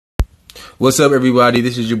What's up, everybody?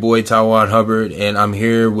 This is your boy Taiwan Hubbard, and I'm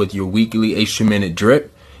here with your weekly H2Minute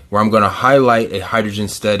drip, where I'm going to highlight a hydrogen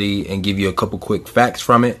study and give you a couple quick facts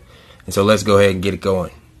from it. And so let's go ahead and get it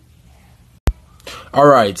going. All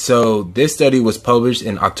right, so this study was published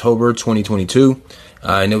in October 2022,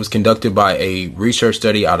 and it was conducted by a research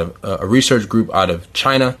study out of a research group out of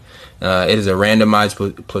China. It is a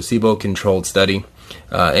randomized placebo-controlled study,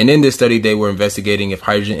 and in this study, they were investigating if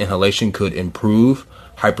hydrogen inhalation could improve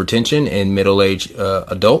hypertension in middle-aged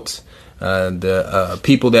adults. The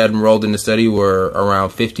people that enrolled in the study were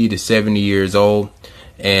around 50 to 70 years old,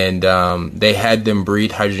 and they had them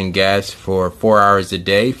breathe hydrogen gas for 4 hours a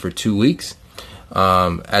day for 2 weeks,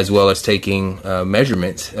 as well as taking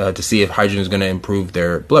measurements to see if hydrogen is going to improve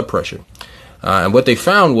their blood pressure. And what they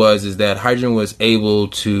found is that hydrogen was able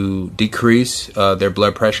to decrease their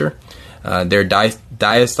blood pressure, their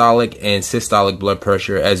diastolic and systolic blood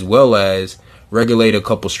pressure, as well as regulate a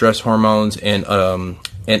couple stress hormones and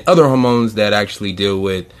other hormones that actually deal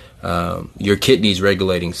with your kidneys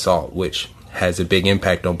regulating salt, which has a big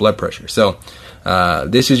impact on blood pressure. So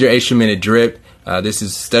this is your H2Minute drip.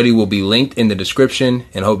 This study will be linked in the description,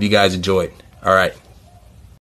 and hope you guys enjoy it. All right.